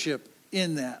leadership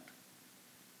in that.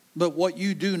 But what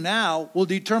you do now will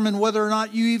determine whether or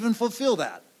not you even fulfill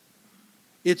that.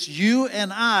 It's you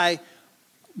and I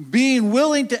being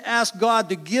willing to ask God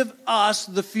to give us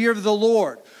the fear of the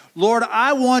Lord. Lord,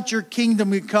 I want your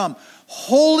kingdom to come.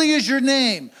 Holy is your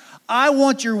name. I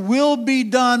want your will be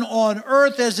done on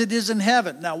earth as it is in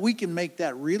heaven. Now, we can make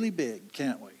that really big,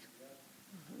 can't we?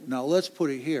 Now, let's put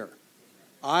it here.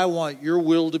 I want your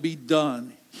will to be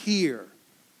done here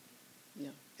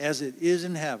as it is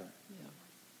in heaven.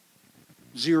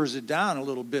 Zeroes it down a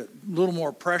little bit. A little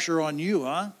more pressure on you,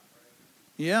 huh?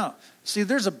 Yeah. See,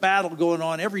 there's a battle going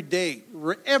on every day,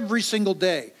 every single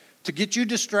day, to get you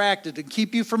distracted and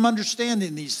keep you from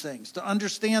understanding these things, to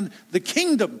understand the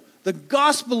kingdom, the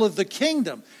gospel of the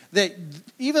kingdom. That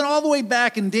even all the way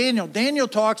back in Daniel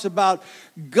talks about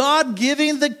God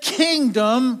giving the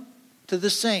kingdom to the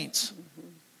saints.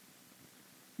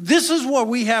 This is what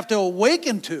we have to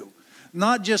awaken to.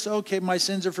 Not just, okay, my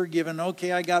sins are forgiven.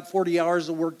 Okay, I got 40 hours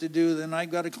of work to do. Then I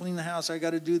got to clean the house. I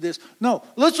got to do this. No,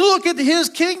 let's look at his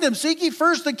kingdom. Seek ye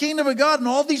first the kingdom of God, and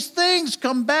all these things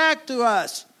come back to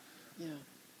us. Yeah.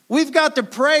 We've got to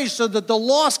pray so that the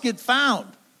lost get found.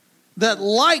 That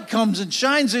light comes and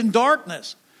shines in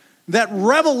darkness. That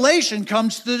revelation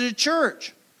comes to the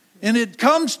church. And it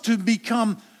comes to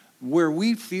become where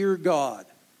we fear God.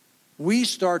 We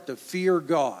start to fear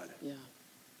God. Yeah.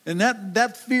 And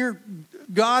that fear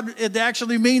God, it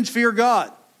actually means fear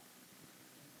God.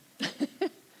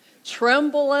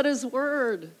 Tremble at his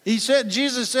word.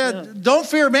 Jesus said, don't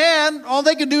fear man. All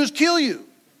they can do is kill you.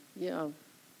 Yeah.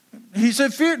 He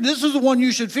said, this is the one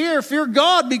you should fear. Fear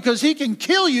God, because he can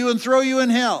kill you and throw you in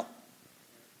hell.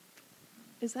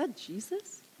 Is that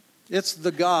Jesus? It's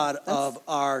the God of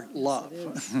our love.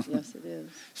 Yes, it is.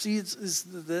 See, it's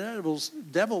the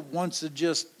devil wants to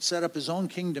just set up his own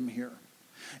kingdom here.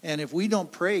 And if we don't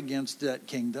pray against that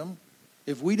kingdom,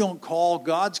 if we don't call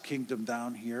God's kingdom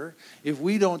down here, if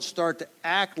we don't start to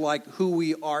act like who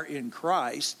we are in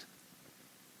Christ,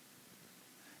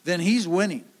 then he's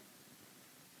winning.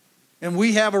 And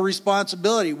we have a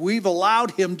responsibility. We've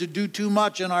allowed him to do too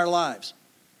much in our lives.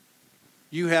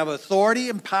 You have authority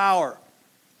and power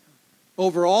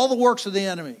over all the works of the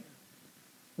enemy.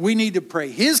 We need to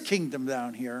pray his kingdom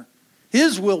down here.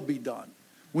 His will be done.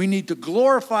 We need to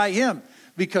glorify him,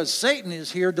 because Satan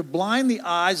is here to blind the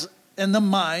eyes and the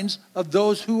minds of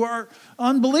those who are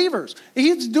unbelievers.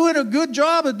 He's doing a good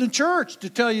job in the church, to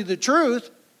tell you the truth.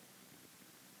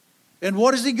 And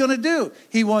what is he going to do?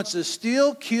 He wants to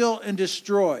steal, kill, and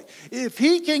destroy. If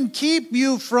he can keep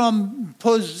you from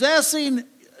possessing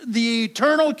the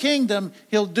eternal kingdom,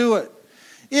 he'll do it.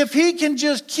 If he can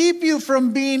just keep you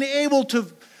from being able to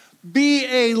be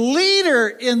a leader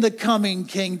in the coming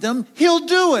kingdom, he'll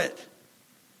do it.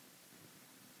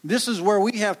 This is where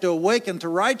we have to awaken to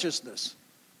righteousness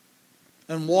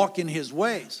and walk in his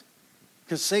ways.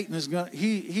 Because Satan is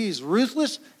he's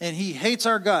ruthless, and he hates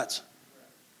our guts.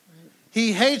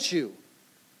 He hates you.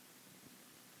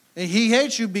 And he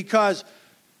hates you because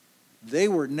they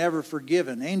were never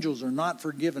forgiven. Angels are not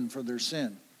forgiven for their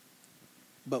sin.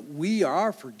 But we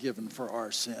are forgiven for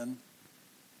our sin.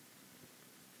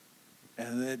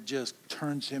 And it just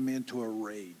turns him into a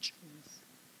rage.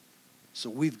 So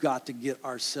we've got to get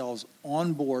ourselves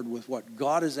on board with what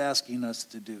God is asking us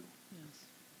to do.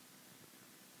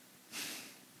 Yes.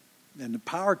 And the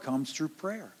power comes through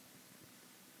prayer.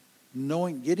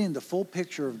 Getting the full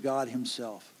picture of God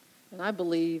himself. And I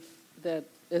believe that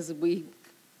as we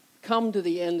come to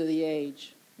the end of the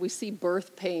age, we see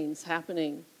birth pains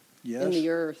happening in the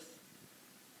earth.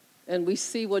 And we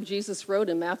see what Jesus wrote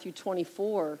in Matthew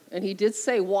 24. And he did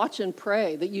say, watch and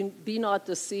pray, that you be not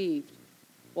deceived.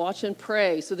 Watch and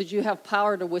pray so that you have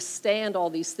power to withstand all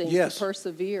these things, to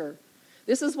persevere.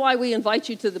 This is why we invite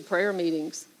you to the prayer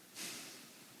meetings.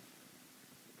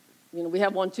 You know, we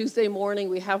have one Tuesday morning,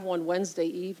 we have one Wednesday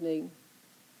evening.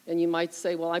 And you might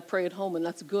say, well, I pray at home, and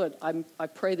that's good. I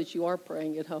pray that you are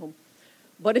praying at home.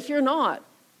 But if you're not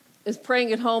as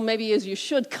praying at home, maybe as you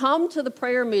should, come to the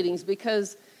prayer meetings,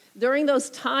 because during those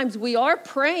times we are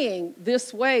praying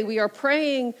this way. We are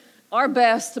praying our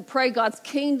best to pray God's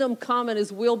kingdom come and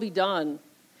his will be done.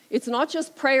 It's not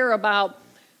just prayer about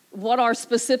what our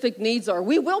specific needs are.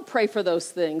 We will pray for those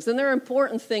things, and they're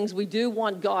important things. We do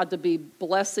want God to be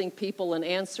blessing people and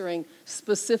answering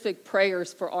specific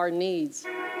prayers for our needs.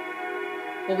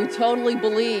 But we totally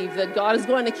believe that God is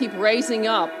going to keep raising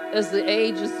up, as the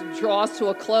age draws to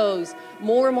a close,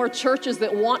 more and more churches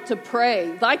that want to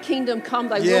pray, thy kingdom come,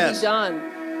 thy will be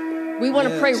done. We want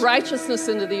to pray righteousness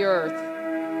into the earth.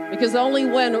 Because only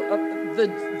when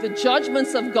the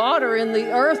judgments of God are in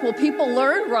the earth will people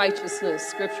learn righteousness,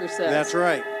 Scripture says. That's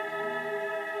right.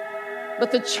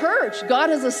 But the church, God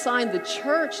has assigned the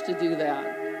church to do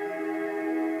that.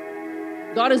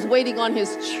 God is waiting on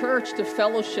his church to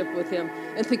fellowship with him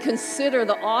and to consider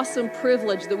the awesome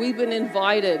privilege that we've been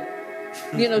invited,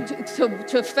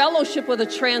 to fellowship with a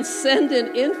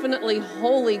transcendent, infinitely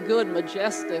holy, good,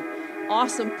 majestic,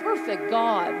 awesome, perfect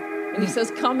God. And he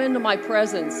says, come into my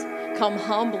presence, come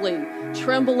humbly,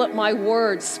 tremble at my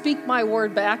word, speak my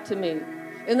word back to me.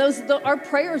 And our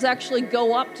prayers actually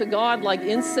go up to God like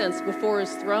incense before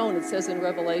his throne, it says in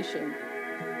Revelation.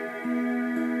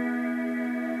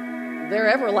 They're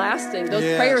everlasting.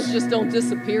 Those prayers just don't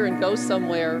disappear and go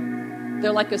somewhere.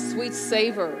 They're like a sweet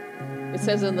savor, it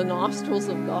says, in the nostrils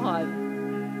of God.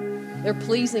 They're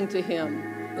pleasing to him.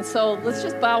 And so let's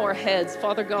just bow our heads.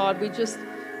 Father God,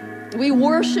 we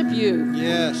worship you.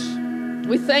 Yes.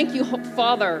 We thank you,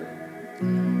 Father,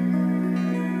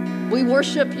 We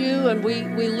worship you and we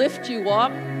lift you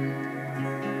up.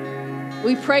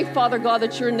 We pray, Father God,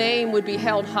 that your name would be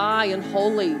held high and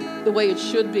holy the way it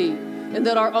should be, and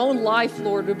that our own life,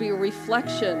 Lord, would be a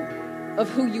reflection of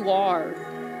who you are.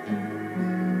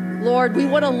 Lord, we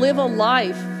want to live a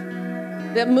life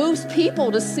that moves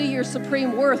people to see your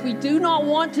supreme worth. We do not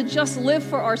want to just live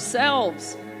for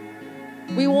ourselves.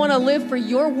 We want to live for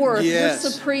your worth, Yes.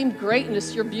 your supreme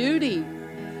greatness, your beauty.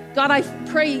 God, I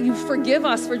pray you forgive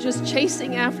us for just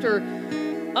chasing after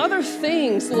other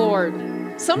things, Lord.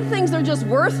 Some things are just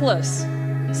worthless.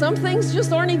 Some things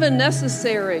just aren't even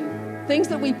necessary. Things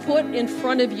that we put in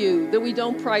front of you that we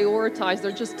don't prioritize.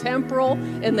 They're just temporal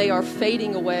and they are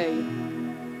fading away.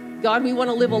 God, we want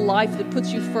to live a life that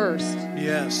puts you first.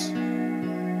 Yes.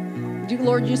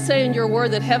 Lord, you say in your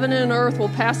word that heaven and earth will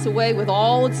pass away with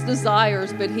all its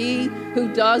desires, but he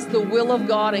who does the will of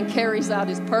God and carries out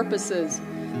his purposes,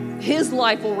 his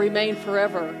life will remain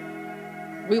forever.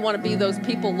 We want to be those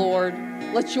people, Lord.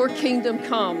 Let your kingdom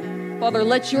come. Father,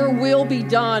 let your will be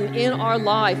done in our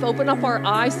life. Open up our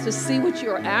eyes to see what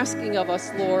you are asking of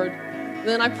us, Lord.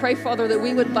 Then I pray, Father, that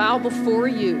we would bow before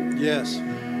you. Yes.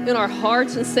 In our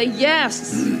hearts and say,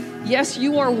 yes, yes,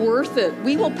 you are worth it.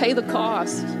 We will pay the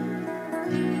cost.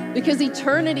 Because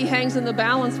eternity hangs in the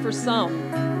balance for some.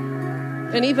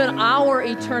 And even our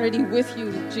eternity with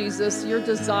you, Jesus, your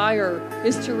desire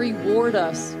is to reward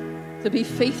us, to be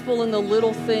faithful in the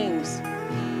little things.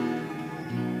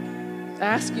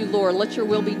 Ask you, Lord, let your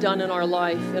will be done in our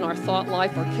life, in our thought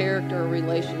life, our character, our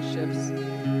relationships.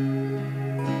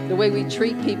 The way we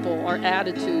treat people, our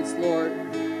attitudes, Lord.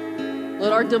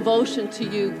 Let our devotion to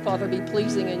you, Father, be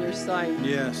pleasing in your sight.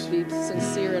 Yes. Be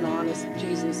sincere and honest,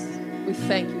 Jesus. We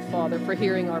thank you, Father, for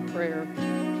hearing our prayer.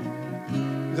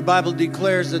 The Bible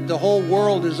declares that the whole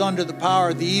world is under the power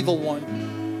of the evil one.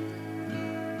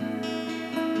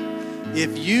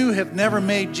 If you have never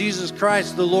made Jesus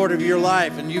Christ the Lord of your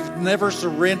life and you've never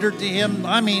surrendered to him,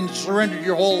 I mean surrendered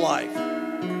your whole life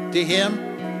to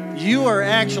him, you are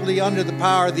actually under the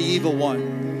power of the evil one.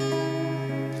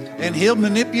 And he'll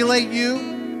manipulate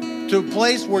you to a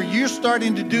place where you're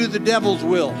starting to do the devil's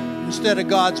will instead of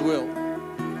God's will.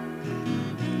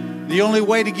 The only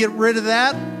way to get rid of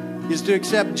that is to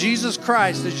accept Jesus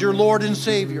Christ as your Lord and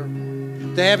Savior,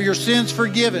 to have your sins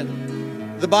forgiven.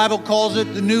 The Bible calls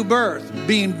it the new birth,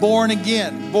 being born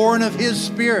again, born of his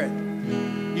Spirit.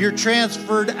 You're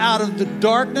transferred out of the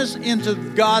darkness into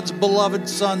God's beloved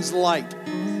Son's light.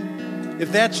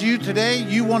 If that's you today,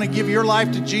 you want to give your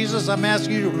life to Jesus, I'm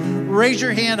asking you to raise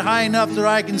your hand high enough that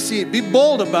I can see it. Be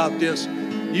bold about this.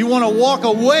 You want to walk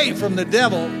away from the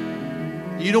devil.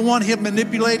 You don't want him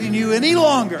manipulating you any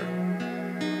longer.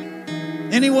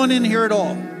 Anyone in here at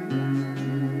all?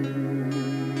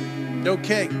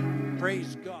 Okay.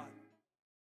 Praise God.